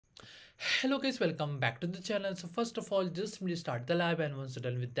Hello guys, welcome back to the channel. So first of all, just simply start the lab, and once you're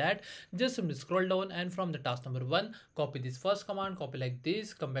done with that, just simply scroll down, and from the task number 1, copy this first command, copy like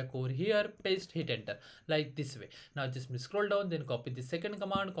this, come back over here, paste, hit enter like this way. Now just simply scroll down, then copy the second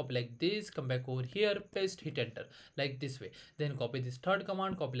command, copy like this, come back over here, paste, hit enter like this way. Then copy this third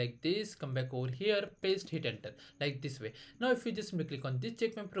command, copy like this, come back over here, paste, hit enter like this way. Now if you just simply click on this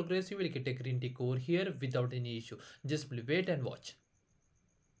check my progress, you will get a green tick over here without any issue. Just simply wait and watch.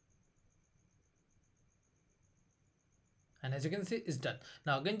 And as you can see, it's done.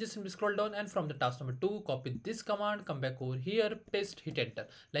 Now again, just simply scroll down, and from the task number 2, copy this command, come back over here, paste, hit enter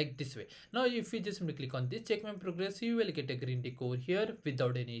like this way. Now if you just simply click on this check my progress, you will get a green tick over here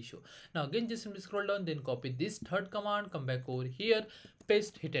without any issue. Now again, just simply scroll down, then copy this third command, come back over here,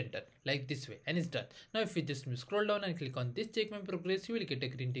 paste, hit enter like this way, and it's done. Now if you just scroll down and click on this check my progress, you will get a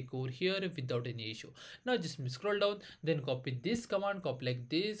green tick over here without any issue. Now just scroll down, then copy this command, copy like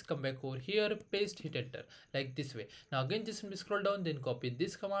this, come back over here, paste, hit enter like this way. Now again, just scroll down, then copy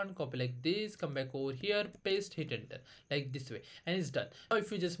this command, copy like this, come back over here, paste, hit enter like this way, and it's done. Now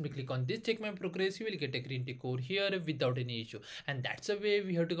if you just click on this check my progress, you will get a green tick over here without any issue. And that's the way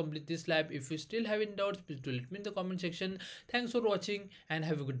we have to complete this lab. If you still have any doubts, please do let me in the comment section. Thanks for watching and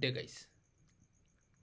have a good day guys.